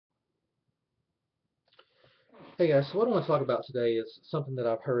Hey guys, so what I want to talk about today is something that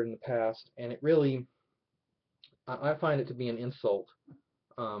I've heard in the past, and it really, I find it to be an insult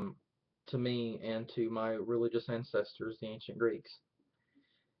um, to me and to my religious ancestors, the ancient Greeks.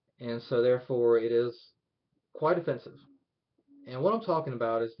 And so therefore it is quite offensive. And what I'm talking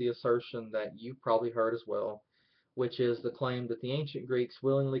about is the assertion that you've probably heard as well, which is the claim that the ancient Greeks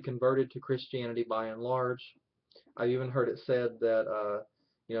willingly converted to Christianity by and large. I've even heard it said that,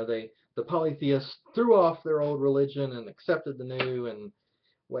 the polytheists threw off their old religion and accepted the new,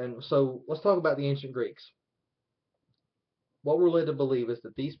 so let's talk about the ancient Greeks. What we're led to believe is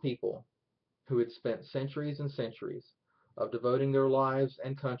that these people, who had spent centuries and centuries of devoting their lives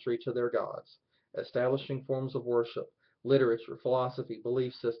and country to their gods, establishing forms of worship, literature, philosophy,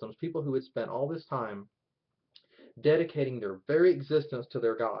 belief systems, people who had spent all this time dedicating their very existence to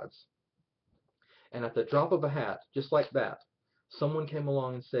their gods, and at the drop of a hat, just like that, someone came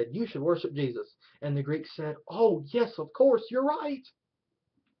along and said, "You should worship Jesus." And the Greeks said, "Oh, yes, of course, you're right."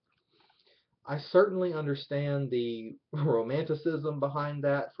 I certainly understand the romanticism behind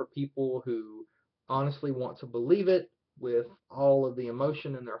that for people who honestly want to believe it with all of the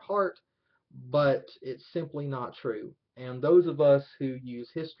emotion in their heart, but it's simply not true. And those of us who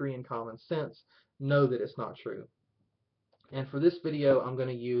use history and common sense know that it's not true. And for this video, I'm going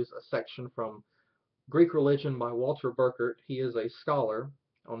to use a section from Greek Religion by Walter Burkert. He is a scholar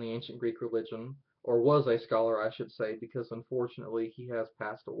on the ancient Greek religion, or was a scholar, I should say, because unfortunately he has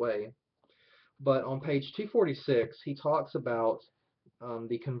passed away. But on page 246, he talks about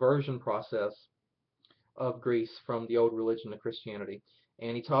the conversion process of Greece from the old religion to Christianity.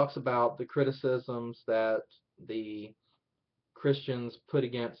 And he talks about the criticisms that the Christians put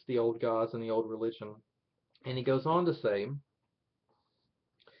against the old gods and the old religion. And he goes on to say,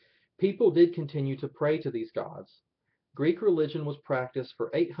 people did continue to pray to these gods. Greek religion was practiced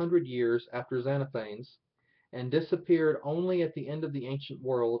for 800 years after Xenophanes and disappeared only at the end of the ancient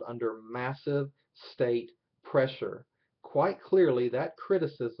world under massive state pressure. Quite clearly, that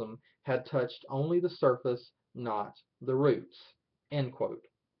criticism had touched only the surface, not the roots. End quote.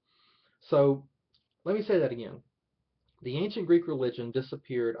 So, let me say that again. The ancient Greek religion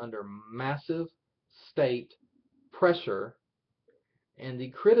disappeared under massive state pressure, and the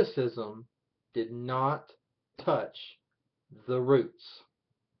criticism did not touch the roots.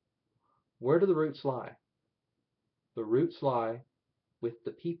 Where do the roots lie? The roots lie with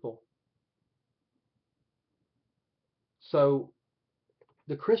the people. So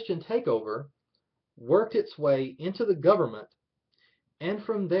the Christian takeover worked its way into the government, and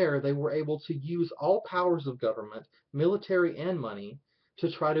from there they were able to use all powers of government, military and money,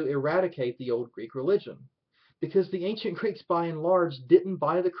 to try to eradicate the old Greek religion. Because the ancient Greeks, by and large, didn't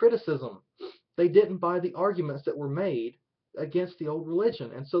buy the criticism. They didn't buy the arguments that were made against the old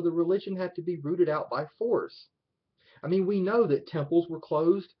religion, and so the religion had to be rooted out by force. I mean, we know that temples were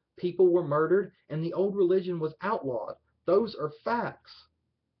closed, people were murdered, and the old religion was outlawed. Those are facts.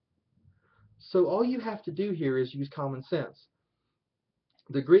 So all you have to do here is use common sense.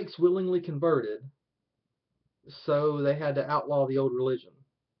 The Greeks willingly converted, so they had to outlaw the old religion.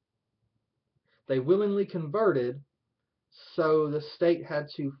 They willingly converted, so the state had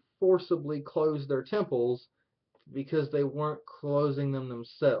to forcibly close their temples because they weren't closing them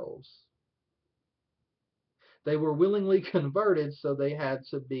themselves. They were willingly converted, so they had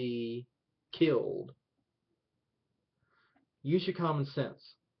to be killed. Use your common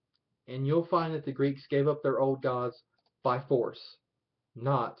sense, and you'll find that the Greeks gave up their old gods by force,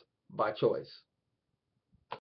 not by choice.